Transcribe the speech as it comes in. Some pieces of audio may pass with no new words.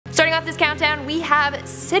off this countdown, we have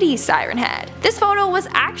City Siren Head. This photo was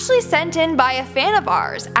actually sent in by a fan of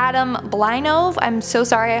ours, Adam Blynov, I'm so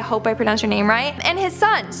sorry, I hope I pronounced your name right, and his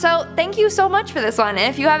son. So thank you so much for this one. And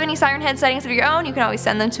if you have any Siren Head sightings of your own, you can always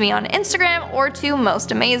send them to me on Instagram or to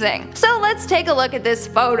Most Amazing. So let's take a look at this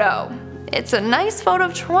photo. It's a nice photo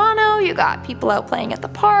of Toronto. You got people out playing at the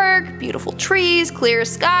park, beautiful trees, clear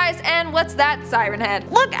skies, and what's that, Siren Head?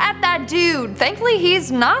 Look at that dude! Thankfully he's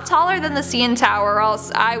not taller than the CN Tower, or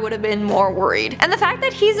else I would have been more worried. And the fact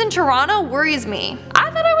that he's in Toronto worries me. I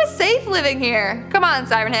thought I was safe living here. Come on,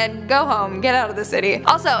 Siren Head, go home, get out of the city.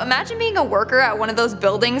 Also, imagine being a worker at one of those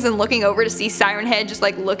buildings and looking over to see Siren Head just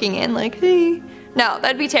like looking in like, hey. No,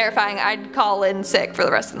 that'd be terrifying. I'd call in sick for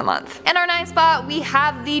the rest of the month. In our 9th spot, we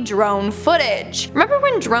have the drone footage. Remember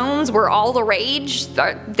when drones were all the rage?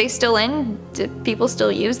 Are they still in? Do people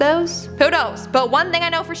still use those? Who knows? But one thing I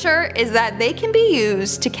know for sure is that they can be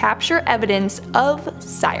used to capture evidence of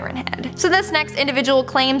Siren Head. So this next individual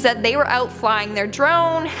claims that they were out flying their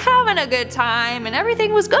drone, having a good time, and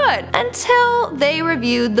everything was good, until they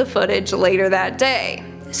reviewed the footage later that day.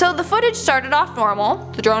 So the footage started off normal,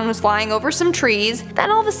 the drone was flying over some trees, then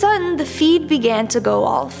all of a sudden the feed began to go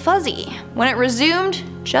all fuzzy. When it resumed,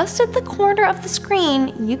 just at the corner of the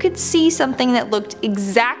screen, you could see something that looked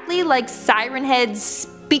exactly like Siren Head's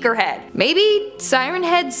speaker head. Maybe Siren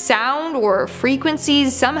Head's sound or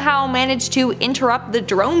frequencies somehow managed to interrupt the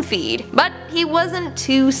drone feed. But he wasn't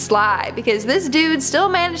too sly, because this dude still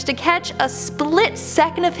managed to catch a split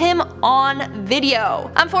second of him on video.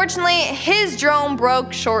 Unfortunately, his drone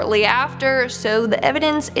broke shortly after, so the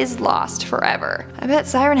evidence is lost forever. I bet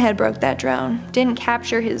Siren Head broke that drone. Didn't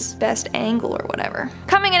capture his best angle or whatever.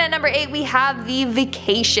 Coming in at number 8, we have the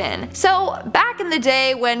vacation. So back in the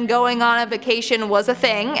day when going on a vacation was a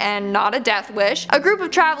thing and not a death wish, a group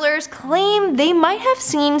of travelers claimed they might have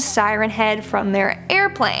seen Siren Head from their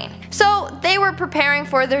airplane. So they were preparing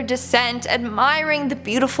for their descent, admiring the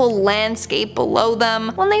beautiful landscape below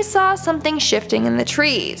them, when they saw something shifting in the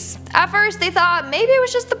trees. At first they thought maybe it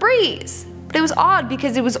was just the breeze. But it was odd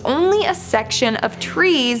because it was only a section of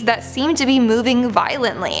trees that seemed to be moving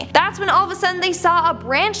violently. That's when all of a sudden they saw a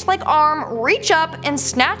branch-like arm reach up and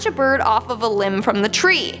snatch a bird off of a limb from the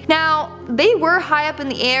tree. Now, they were high up in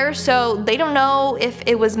the air, so they don't know if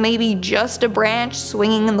it was maybe just a branch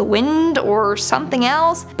swinging in the wind or something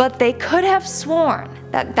else, but they could have sworn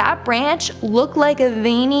that that branch looked like a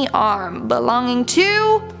veiny arm belonging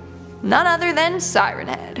to none other than Siren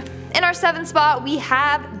Head. In our 7th spot, we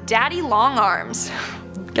have Daddy Long Arms.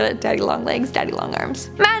 Get it? Daddy Long Legs, Daddy Long Arms.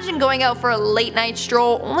 Imagine going out for a late night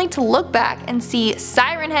stroll only to look back and see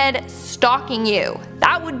Siren Head stalking you.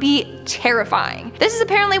 That would be terrifying. This is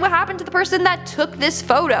apparently what happened to the person that took this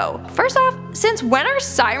photo. First off, since when are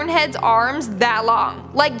Siren Head's arms that long?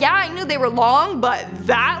 Like, yeah, I knew they were long, but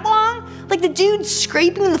that long? Like the dude's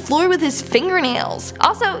scraping the floor with his fingernails.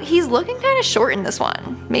 Also, he's looking kinda short in this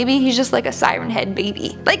one. Maybe he's just like a Siren Head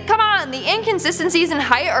baby. Like, come on, the inconsistencies in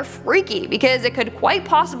height are freaky, because it could quite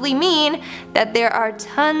possibly mean that there are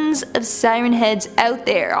tons of Siren Heads out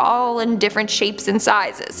there, all in different shapes and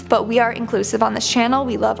sizes. But we are inclusive on this channel.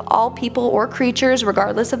 We love all people or creatures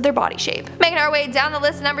regardless of their body shape. Making our way down the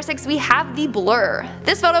list at number 6, we have the Blur.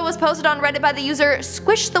 This photo was posted on Reddit by the user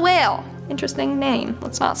Squish the Whale. Interesting name,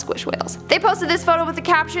 let's not squish whales. They posted this photo with the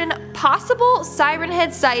caption, "Possible Siren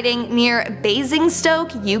Head sighting near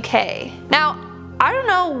Basingstoke, UK." Now, I don't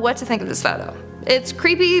know what to think of this photo. It's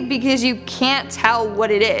creepy because you can't tell what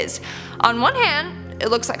it is. On one hand, it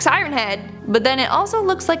looks like Siren Head, but then it also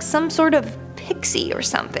looks like some sort of pixie or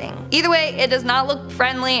something. Either way, it does not look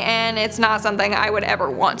friendly, and it's not something I would ever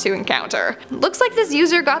want to encounter. Looks like this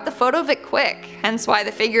user got the photo of it quick, hence why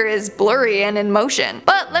the figure is blurry and in motion.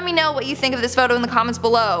 But let me know what you think of this photo in the comments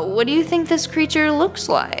below. What do you think this creature looks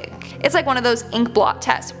like? It's like one of those ink blot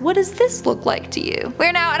tests. What does this look like to you?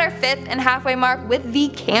 We're now at our 5th and halfway mark with the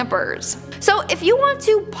campers. So if you want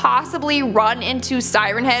to possibly run into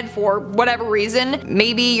Siren Head for whatever reason,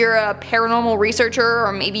 maybe you're a paranormal researcher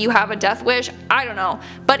or maybe you have a death wish, I don't know.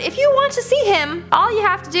 But if you want to see him, all you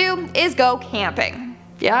have to do is go camping.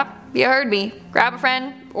 Yep, you heard me. Grab a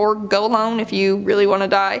friend, or go alone if you really want to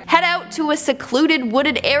die. Head out to a secluded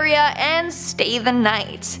wooded area and stay the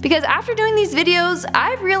night. Because after doing these videos,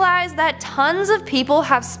 I've realized that tons of people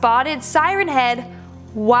have spotted Siren Head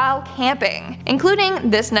while camping, including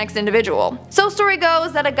this next individual. So story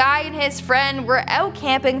goes that a guy and his friend were out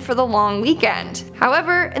camping for the long weekend.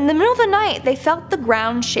 However, in the middle of the night, they felt the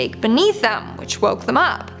ground shake beneath them, which woke them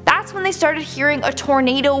up. That's when they started hearing a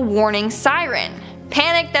tornado warning siren.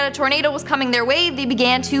 Panicked that a tornado was coming their way, they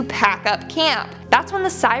began to pack up camp. That's when the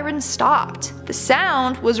siren stopped. The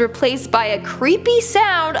sound was replaced by a creepy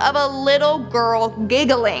sound of a little girl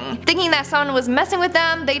giggling. Thinking that someone was messing with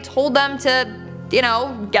them, they told them to, you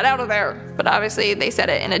know, get out of there. But obviously they said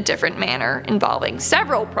it in a different manner involving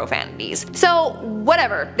several profanities. So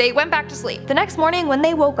whatever, they went back to sleep. The next morning when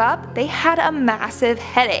they woke up, they had a massive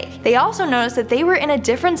headache. They also noticed that they were in a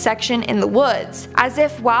different section in the woods, as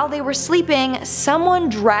if while they were sleeping, someone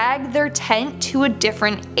dragged their tent to a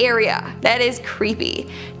different area. That is creepy.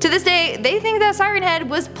 To this day, they think that Siren Head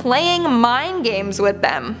was playing mind games with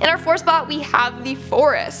them. In our fourth spot, we have the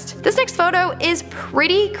forest. This next photo is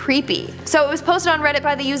pretty creepy. So it was posted on Reddit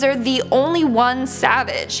by the user The Only One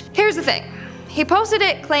Savage. Here's the thing. He posted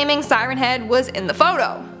it claiming Siren Head was in the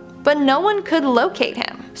photo, but no one could locate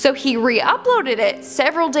him. So he re-uploaded it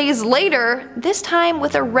several days later, this time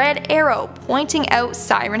with a red arrow pointing out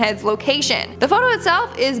Siren Head's location. The photo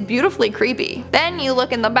itself is beautifully creepy. Then you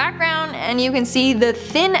look in the background and you can see the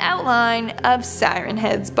thin outline of Siren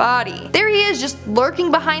Head's body. There he is, just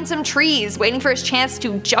lurking behind some trees, waiting for his chance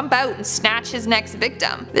to jump out and snatch his next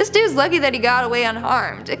victim. This dude's lucky that he got away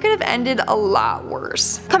unharmed. It could have ended a lot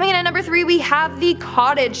worse. Coming in at number 3, we have the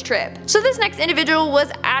Cottage Trip. So this next individual was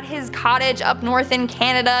at his cottage up north in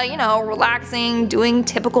Canada, you know, relaxing, doing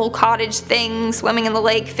typical cottage things, swimming in the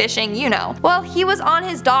lake, fishing, you know. Well, he was on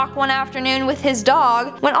his dock one afternoon with his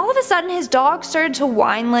dog when all of a sudden his dog started to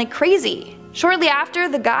whine like crazy. Shortly after,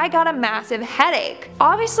 the guy got a massive headache.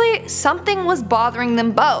 Obviously, something was bothering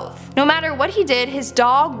them both. No matter what he did, his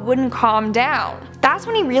dog wouldn't calm down. That's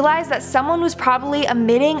when he realized that someone was probably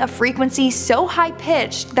emitting a frequency so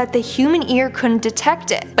high-pitched that the human ear couldn't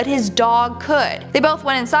detect it, but his dog could. They both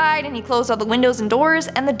went inside and he closed all the windows and doors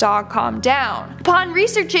and the dog calmed down. Upon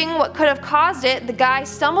researching what could have caused it, the guy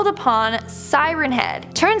stumbled upon Siren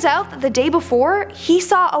Head. Turns out that the day before, he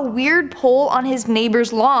saw a weird pole on his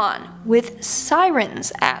neighbor's lawn with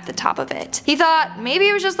sirens at the top of it. He thought maybe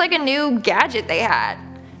it was just like a new gadget they had.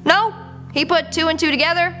 No. He put 2 and 2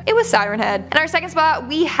 together, it was Siren Head. In our second spot,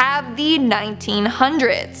 we have the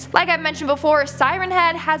 1900s. Like I've mentioned before, Siren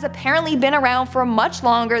Head has apparently been around for much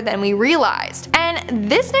longer than we realized. And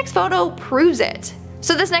this next photo proves it.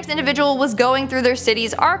 So this next individual was going through their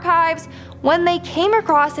city's archives when they came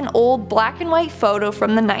across an old black and white photo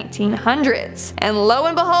from the 1900s. And lo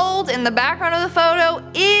and behold, in the background of the photo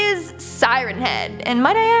is Siren Head. And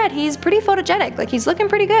might I add, he's pretty photogenic, like he's looking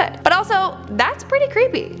pretty good. But also, that's pretty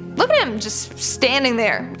creepy. Look at him just standing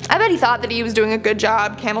there. I bet he thought that he was doing a good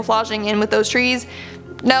job camouflaging in with those trees.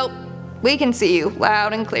 Nope. We can see you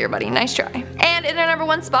loud and clear, buddy. Nice try. And in our number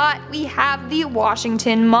 1 spot, we have the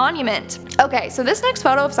Washington Monument. Okay, so this next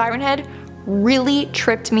photo of Siren Head really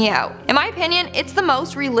tripped me out. In my opinion, it's the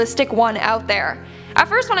most realistic one out there. At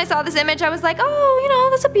first when I saw this image, I was like, oh, you know,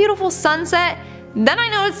 that's a beautiful sunset. Then I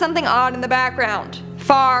noticed something odd in the background.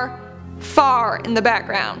 Far, far in the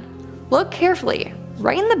background. Look carefully.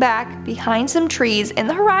 Right in the back, behind some trees in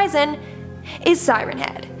the horizon, is Siren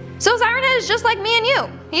Head. So Siren Head is just like me and you.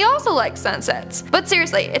 He also likes sunsets. But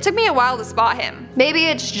seriously, it took me a while to spot him. Maybe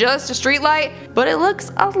it's just a street light, but it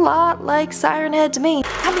looks a lot like Siren Head to me.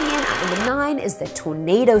 Coming in at number 9 is the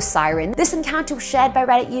Tornado Siren. This encounter was shared by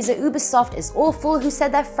Reddit user Ubisoft is awful, who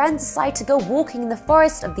said their friends decided to go walking in the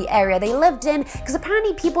forest of the area they lived in because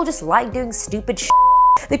apparently people just like doing stupid shit.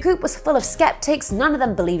 The group was full of skeptics, none of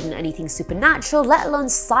them believed in anything supernatural, let alone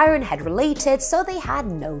Siren Head related, so they had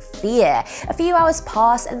no fear. A few hours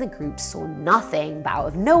passed and the group saw nothing, but out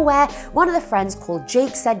of nowhere, one of the friends called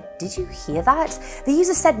Jake said, "Did you hear that?" The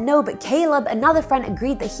user said no, but Caleb, another friend,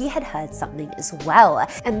 agreed that he had heard something as well.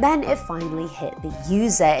 And then it finally hit the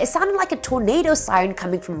user. It sounded like a tornado siren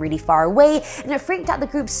coming from really far away, and it freaked out the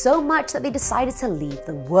group so much that they decided to leave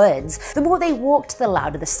the woods. The more they walked, the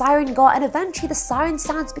louder the siren got, and eventually the siren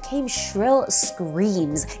sounds became shrill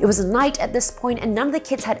screams. It was night at this point and none of the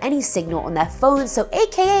kids had any signal on their phones, so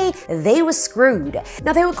aka they were screwed.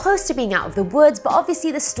 Now they were close to being out of the woods, but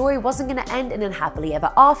obviously the story wasn't going to end in a happily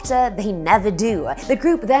ever after. They never do. The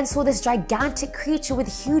group then saw this gigantic creature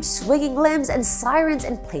with huge swinging limbs and sirens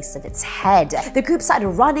in place of its head. The group started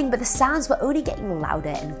running, but the sounds were only getting louder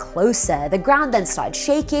and closer. The ground then started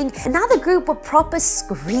shaking, and now the group were proper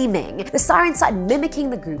screaming. The sirens started mimicking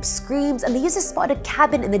the group's screams, and the user spotted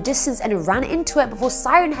cabin in the distance and ran into it before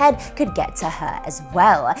Siren Head could get to her as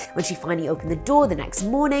well. When she finally opened the door the next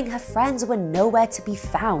morning, her friends were nowhere to be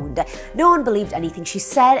found. No one believed anything she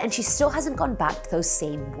said, and she still hasn't gone back to those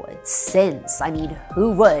same woods since. I mean,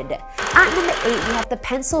 who would? At number 8, we have the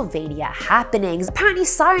Pennsylvania happenings. Apparently,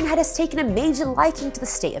 Siren Head has taken a major liking to the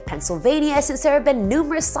state of Pennsylvania since there have been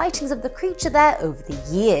numerous sightings of the creature there over the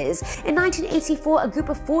years. In 1984, a group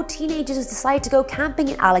of 4 teenagers decided to go camping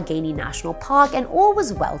in Allegheny National Park, and all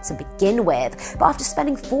was well to begin with. But after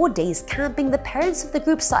spending 4 days camping, the parents of the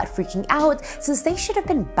group started freaking out since they should have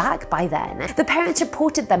been back by then. The parents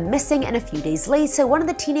reported them missing, and a few days later, one of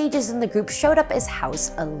the teenagers in the group showed up at his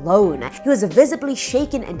house alone. He was visibly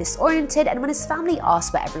shaken and disoriented, and when his family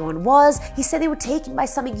asked where everyone was, he said they were taken by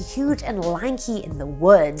something huge and lanky in the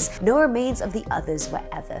woods. No remains of the others were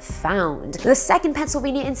ever found. The second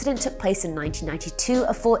Pennsylvania incident took place in 1992,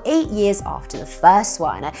 a full 8 years after the first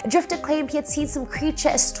one. A drifter claimed he had seen some creature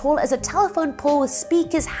as tall as a telephone pole with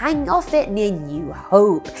speakers hanging off it near New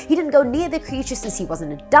Hope. He didn't go near the creature since he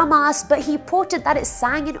wasn't a dumbass, but he reported that it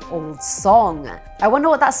sang an old song. I wonder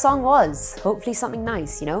what that song was. Hopefully something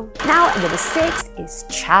nice, you know? Now, at number 6 is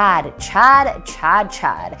Chad. Chad.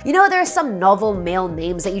 You know, there are some novel male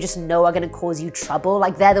names that you just know are gonna cause you trouble,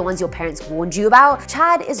 like they're the ones your parents warned you about.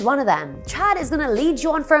 Chad is one of them. Chad is gonna lead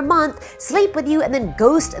you on for a month, sleep with you, and then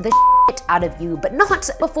ghost the shit out of you, but not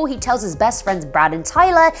before he tells his best friends Brad and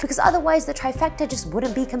Tyler, because otherwise the trifecta just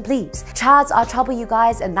wouldn't be complete. Chads are trouble, you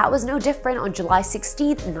guys, and that was no different on July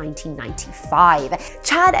 16th, 1995.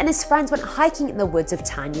 Chad and his friends went hiking in the woods of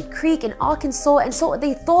Tanyard Creek in Arkansas and saw what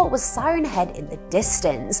they thought was Siren Head in the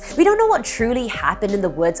distance. We don't know what truly happened in the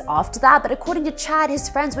woods after that, but according to Chad, his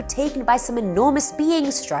friends were taken by some enormous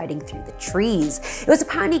being striding through the trees. It was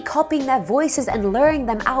apparently copying their voices and luring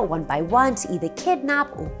them out one by one to either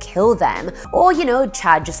kidnap or kill them. Or, you know,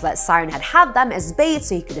 Chad just let Siren Head have them as bait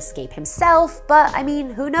so he could escape himself, but I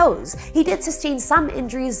mean, who knows? He did sustain some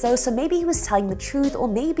injuries though, so maybe he was telling the truth, or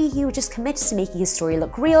maybe he was just committed to making his story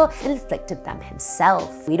look real and inflicted them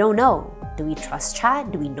himself. We don't know. Do we trust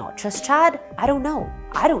Chad? Do we not trust Chad? I don't know.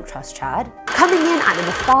 I don't trust Chad. Coming in at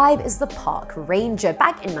number 5 is the park ranger.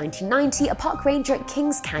 Back in 1990, a park ranger at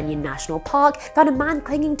Kings Canyon National Park found a man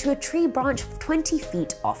clinging to a tree branch 20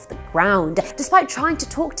 feet off the ground. Despite trying to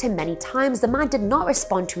talk to him many times, the man did not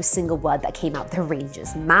respond to a single word that came out the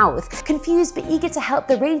ranger's mouth. Confused but eager to help,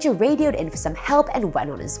 the ranger radioed in for some help and went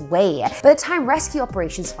on his way. By the time rescue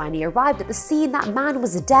operations finally arrived at the scene, that man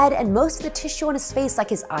was dead, and most of the tissue on his face, like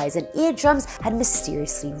his eyes and eardrums, had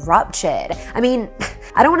mysteriously ruptured. I mean,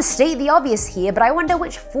 I don't want to state the obvious here, but I wonder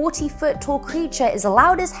which 40-foot tall creature is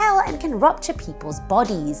loud as hell and can rupture people's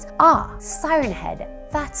bodies. Ah, Siren Head.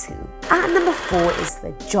 That's who. At number 4 is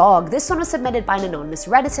the jog. This one was submitted by an anonymous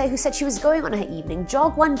Redditor who said she was going on her evening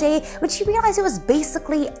jog one day when she realized it was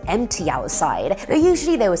basically empty outside. Now,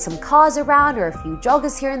 usually there were some cars around or a few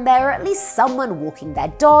joggers here and there, or at least someone walking their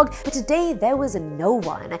dog, but today there was no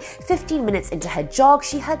one. 15 minutes into her jog,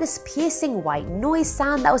 she heard this piercing white noise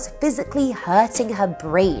sound that was physically hurting her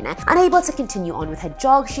brain. Unable to continue on with her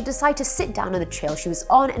jog, she decided to sit down on the trail she was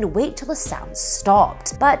on and wait till the sound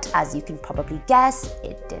stopped. But as you can probably guess,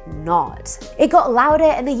 it did not. It got louder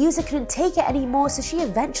and the user couldn't take it anymore, so she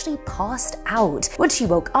eventually passed out. When she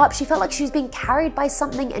woke up, she felt like she was being carried by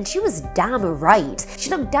something, and she was damn right. She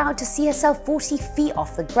looked down to see herself 40 feet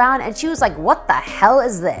off the ground, and she was like, what the hell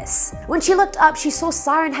is this? When she looked up, she saw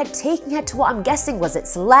Siren Head taking her to what I'm guessing was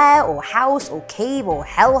its lair or house or cave or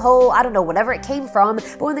hellhole, I don't know, whatever it came from.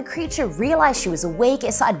 But when the creature realized she was awake,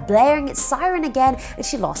 it started blaring its siren again, and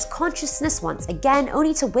she lost consciousness once again,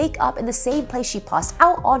 only to wake up in the same place she passed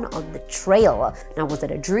out on the trail. Now, was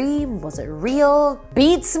it a dream? Was it real?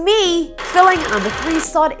 Beats me! Filling at number 3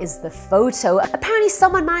 slot is the photo. Apparently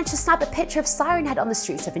someone managed to snap a picture of Siren Head on the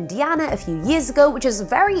streets of Indiana a few years ago, which is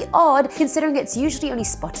very odd considering it's usually only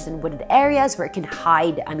spotted in wooded areas where it can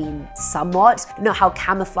hide, I mean, somewhat. I don't know how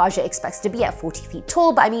camouflage it expects to be at 40 feet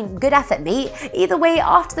tall, but I mean, good effort, mate. Either way,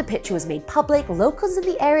 after the picture was made public, locals in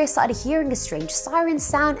the area started hearing a strange siren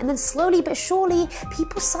sound, and then slowly but surely,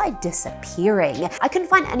 people started disappearing. I couldn't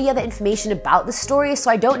find any other information about the story,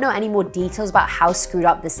 so I don't know any more details about how screwed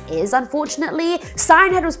up this is, unfortunately.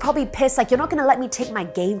 Siren Head was probably pissed, like, you're not gonna let me take my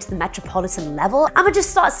game to the metropolitan level. I'ma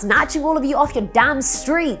just start snatching all of you off your damn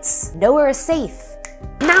streets. Nowhere is safe.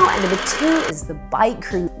 Now at number 2 is the bike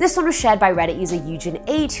crew. This one was shared by Reddit user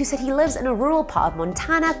Eugen8, who said he lives in a rural part of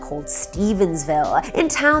Montana called Stevensville. In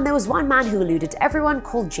town, there was one man who eluded everyone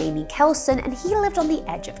called Jamie Kelson, and he lived on the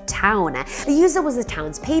edge of town. The user was the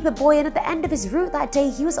town's paper boy, and at the end of his route that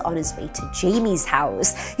day, he was on his way to Jamie's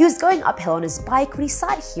house. He was going uphill on his bike when he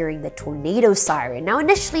started hearing the tornado siren. Now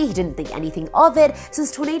initially, he didn't think anything of it,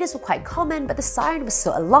 since tornadoes were quite common, but the siren was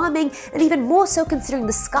so alarming, and even more so considering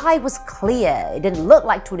the sky was clear. It didn't look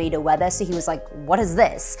like tornado weather, so he was like, what is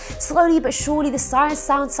this? Slowly but surely, the siren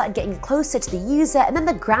sound started getting closer to the user, and then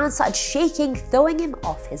the ground started shaking, throwing him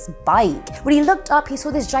off his bike. When he looked up, he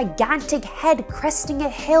saw this gigantic head cresting a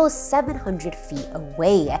hill 700 feet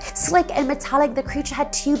away. Slick and metallic, the creature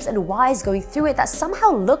had tubes and wires going through it that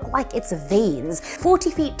somehow looked like its veins.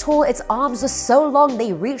 40 feet tall, its arms were so long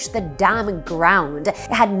they reached the damn ground. It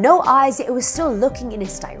had no eyes, yet it was still looking in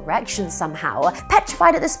his direction somehow.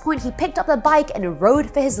 Petrified at this point, he picked up the bike and rode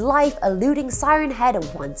for his life, eluding Siren Head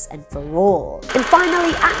once and for all. And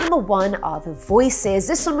finally, at number 1 are the voices.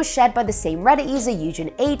 This one was shared by the same Reddit user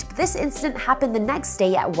Eugen8, but this incident happened the next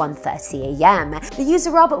day at 1:30 AM. The user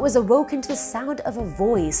Robert was awoken to the sound of a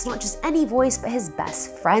voice, not just any voice, but his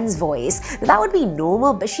best friend's voice. Now, that would be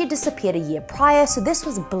normal, but she had disappeared a year prior, so this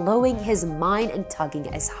was blowing his mind and tugging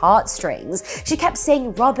at his heartstrings. She kept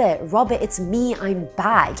saying, Robert, Robert, it's me, I'm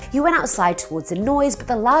back. He went outside towards the noise, but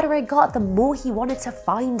the louder it got, the more he wanted to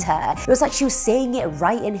find her. It was like she was saying it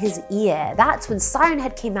right in his ear. That's when Siren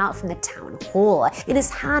Head came out from the town hall. In his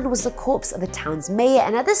hand was the corpse of the town's mayor,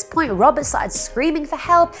 and at this point, Robert started screaming for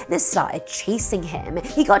help, and it started chasing him.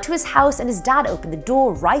 He got to his house, and his dad opened the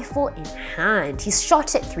door, rifle in hand. He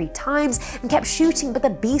shot it 3 times and kept shooting, but the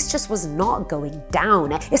beast just was not going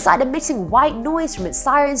down. It started emitting white noise from its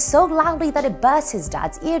sirens so loudly that it burst his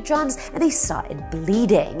dad's eardrums, and they started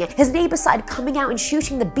bleeding. His neighbors started coming out and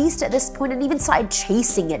shooting the beast at this point, and even started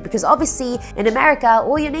chasing it, because obviously in America,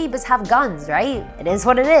 all your neighbors have guns, right? It is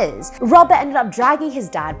what it is. Robert ended up dragging his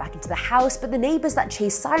dad back into the house, but the neighbors that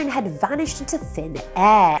chased Siren Head vanished into thin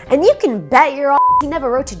air. And you can bet your ass he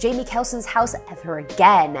never rode to Jamie Kelson's house ever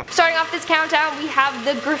again. Starting off this countdown, we have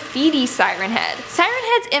the Graffiti Sirenhead.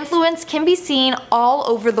 Sirenhead's influence can be seen all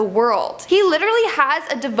over the world. He literally has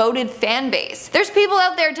a devoted fan base. There's people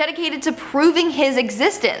out there dedicated to proving his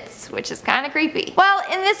existence, which is kind of creepy. Well,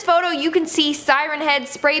 in this photo, you can see Sirenhead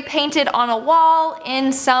spray painted on a wall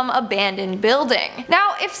in some abandoned building.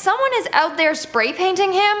 Now, if someone is out there spray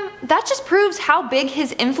painting him, that just proves how big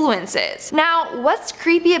his influence is. Now, what's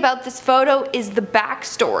creepy about this photo is the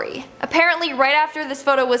backstory. Apparently, right after this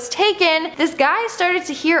photo was taken, this guy started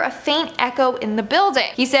to hear a faint echo in the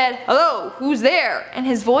building. He said, "Hello, who's there?" And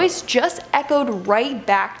his voice just echoed right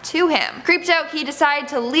back to him. Creeped out, he decided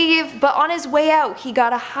to leave, but on his way out, he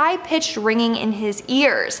got a high-pitched ringing in his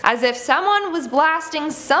ears, as if someone was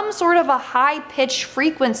blasting some sort of a high-pitched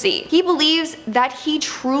frequency. He believes that he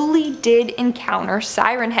truly did encounter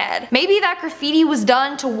Siren Head. Maybe that graffiti was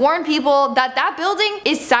done to warn people that that building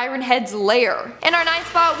is Siren Head's lair. In our 9th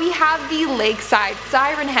spot, we have the Lakeside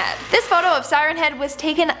Siren Head. This photo of Siren Head was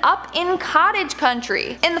taken up in cottage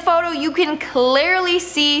country. In the photo, you can clearly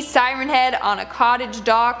see Siren Head on a cottage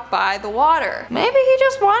dock by the water. Maybe he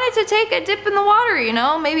just wanted to take a dip in the water, you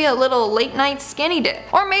know, maybe a little late night skinny dip.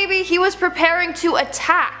 Or maybe he was preparing to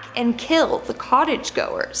attack and kill the cottage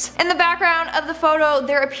goers. In the background of the photo,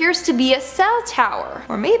 there appears to be a cell tower,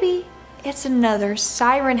 or maybe it's another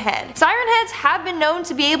Siren Head. Siren Heads have been known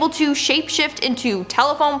to be able to shapeshift into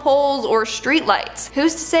telephone poles or streetlights.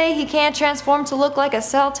 Who's to say he can't transform to look like a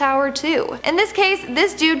cell tower too? In this case,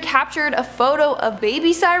 this dude captured a photo of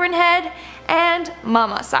baby Siren Head and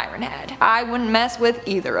Mama Siren Head. I wouldn't mess with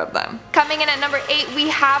either of them. Coming in at number 8, we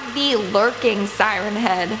have the Lurking Siren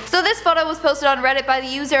Head. So this photo was posted on Reddit by the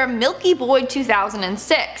user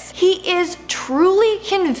MilkyBoy2006. He is truly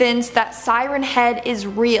convinced that Siren Head is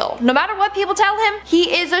real. No matter what people tell him,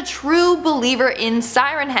 he is a true believer in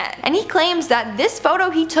Siren Head. And he claims that this photo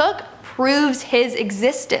he took proves his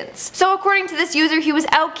existence. So according to this user, he was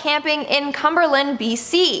out camping in Cumberland,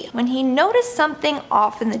 BC, when he noticed something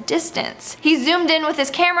off in the distance. He zoomed in with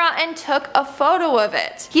his camera and took a photo of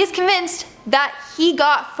it. He is convinced that he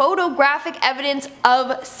got photographic evidence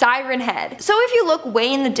of Siren Head. So if you look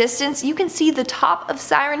way in the distance, you can see the top of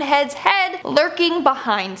Siren Head's head lurking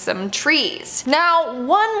behind some trees. Now,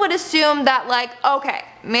 one would assume that, like, okay,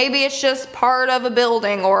 maybe it's just part of a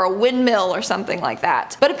building or a windmill or something like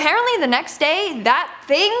that. But apparently the next day, that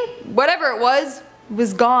thing, whatever it was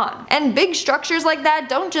was gone. And big structures like that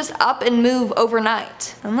don't just up and move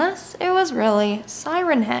overnight. Unless it was really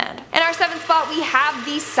Siren Head. In our 7th spot we have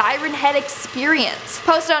the Sirenhead Experience.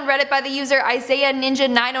 Posted on Reddit by the user Isaiah Ninja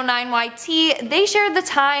 909YT, they shared the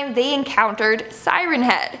time they encountered Siren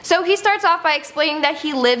Head. So he starts off by explaining that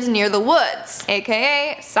he lives near the woods,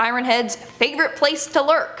 aka Siren Head's favorite place to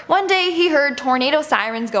lurk. One day he heard tornado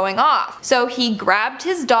sirens going off, so he grabbed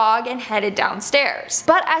his dog and headed downstairs.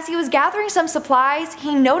 But as he was gathering some supplies,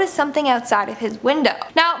 he noticed something outside of his window.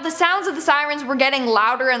 Now, the sounds of the sirens were getting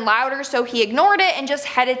louder and louder, so he ignored it and just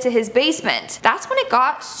headed to his basement. That's when it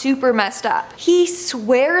got super messed up. He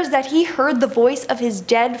swears that he heard the voice of his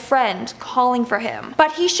dead friend calling for him,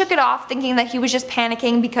 but he shook it off thinking that he was just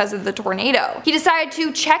panicking because of the tornado. He decided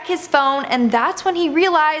to check his phone, and that's when he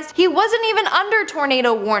realized he wasn't even under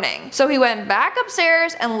tornado warning. So he went back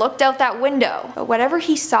upstairs and looked out that window, but whatever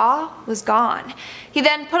he saw was gone. He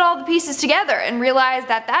then put all the pieces together and realized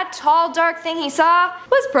that that tall dark thing he saw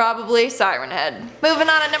was probably Siren Head. Moving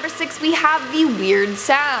on at number 6 we have the weird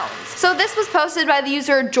sounds. So this was posted by the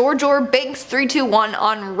user GeorgeOrBinks321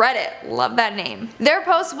 on Reddit. Love that name. Their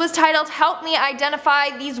post was titled "Help me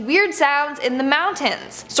identify these weird sounds in the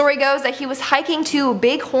mountains." Story goes that he was hiking to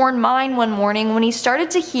Bighorn Mine one morning when he started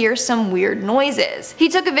to hear some weird noises. He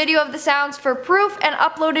took a video of the sounds for proof and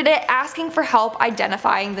uploaded it asking for help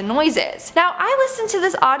identifying the noises. Now I listened to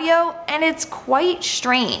this audio and it's quite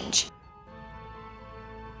strange.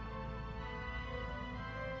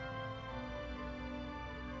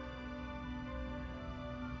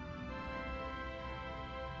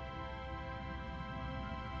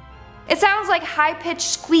 It sounds like high-pitched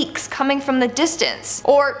squeaks coming from the distance,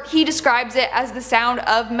 or he describes it as the sound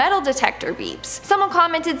of metal detector beeps. Someone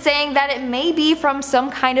commented saying that it may be from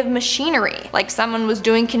some kind of machinery, like someone was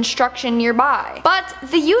doing construction nearby. But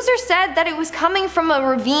the user said that it was coming from a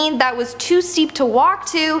ravine that was too steep to walk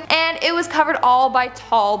to, and it was covered all by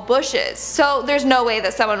tall bushes, so there's no way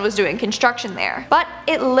that someone was doing construction there. But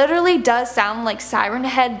it literally does sound like Siren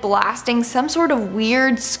Head blasting some sort of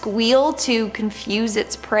weird squeal to confuse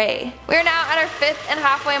its prey. We are now at our 5th and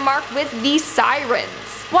halfway mark with the Sirens.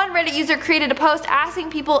 One Reddit user created a post asking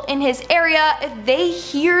people in his area if they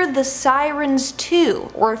hear the sirens too,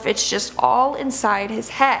 or if it's just all inside his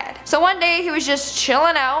head. So one day he was just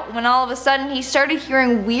chilling out when all of a sudden he started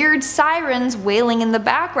hearing weird sirens wailing in the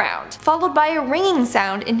background, followed by a ringing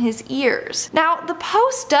sound in his ears. Now the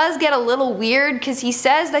post does get a little weird because he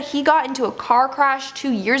says that he got into a car crash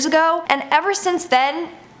 2 years ago, and ever since then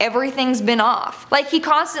everything's been off. Like he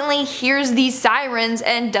constantly hears these sirens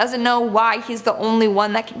and doesn't know why he's the only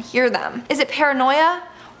one that can hear them. Is it paranoia?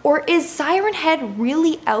 Or is Siren Head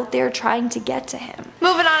really out there trying to get to him?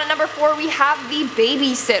 Moving on at number 4 we have the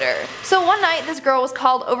babysitter. So one night this girl was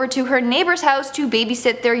called over to her neighbor's house to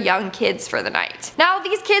babysit their young kids for the night. Now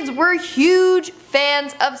these kids were huge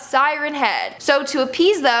fans of Siren Head, so to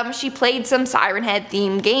appease them she played some Siren Head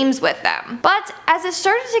themed games with them. But as it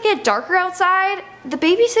started to get darker outside, the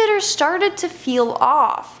babysitter started to feel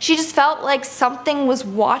off. She just felt like something was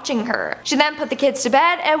watching her. She then put the kids to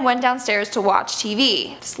bed and went downstairs to watch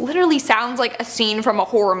TV. This literally sounds like a scene from a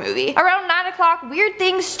horror movie. Around 9 o'clock, weird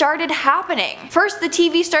things started happening. First, the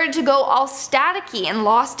TV started to go all staticky and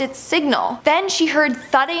lost its signal. Then she heard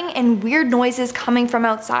thudding and weird noises coming from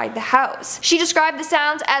outside the house. She described the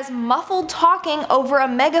sounds as muffled talking over a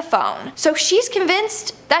megaphone. So she's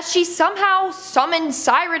convinced that she somehow summoned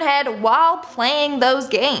Siren Head while playing those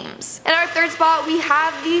games. In our 3rd spot we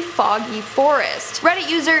have the Foggy Forest. Reddit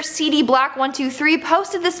user CDBlack123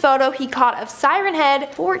 posted this photo he caught of Siren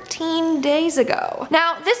Head 14 days ago.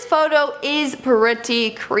 Now this photo is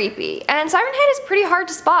pretty creepy, and Siren Head is pretty hard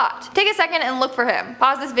to spot. Take a second and look for him.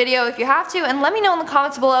 Pause this video if you have to and let me know in the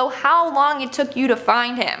comments below how long it took you to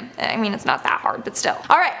find him. I mean, it's not that hard, but still.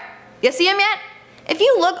 Alright, you see him yet? If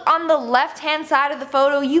you look on the left hand side of the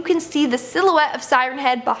photo, you can see the silhouette of Siren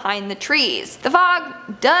Head behind the trees. The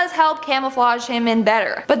fog does help camouflage him in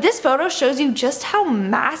better, but this photo shows you just how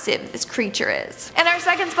massive this creature is. In our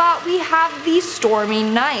 2nd spot we have the Stormy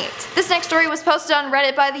Night. This next story was posted on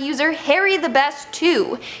Reddit by the user Harry the Best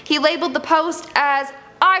 2. He labeled the post as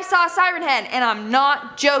 "I saw Siren Head and I'm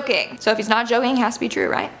not joking." So if he's not joking, it has to be true,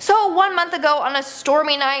 right? So 1 month ago on a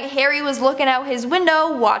stormy night, Harry was looking out his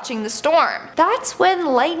window watching the storm. That's when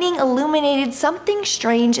lightning illuminated something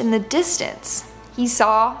strange in the distance. He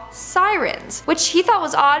saw sirens, which he thought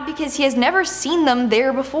was odd because he has never seen them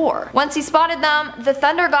there before. Once he spotted them, the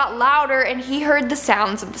thunder got louder and he heard the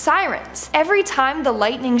sounds of the sirens. Every time the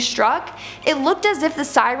lightning struck, it looked as if the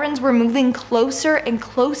sirens were moving closer and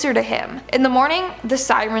closer to him. In the morning, the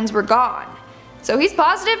sirens were gone. So he's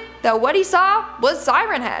positive that what he saw was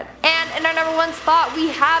Siren Head. And in our number 1 spot, we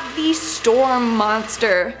have the storm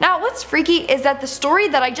monster. Now what's freaky is that the story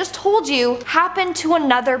that I just told you happened to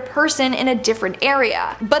another person in a different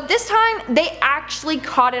area. But this time, they actually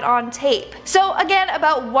caught it on tape. So again,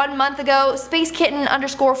 about 1 month ago,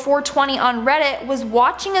 SpaceKitten_420 on Reddit was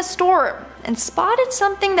watching a storm and spotted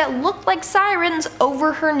something that looked like sirens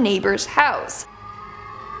over her neighbor's house.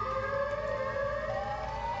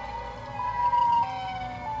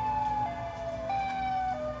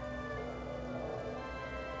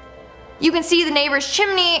 You can see the neighbor's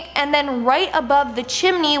chimney, and then right above the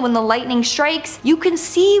chimney when the lightning strikes, you can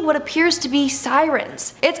see what appears to be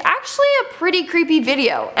sirens. It's actually a pretty creepy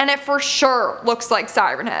video, and it for sure looks like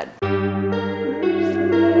Siren Head.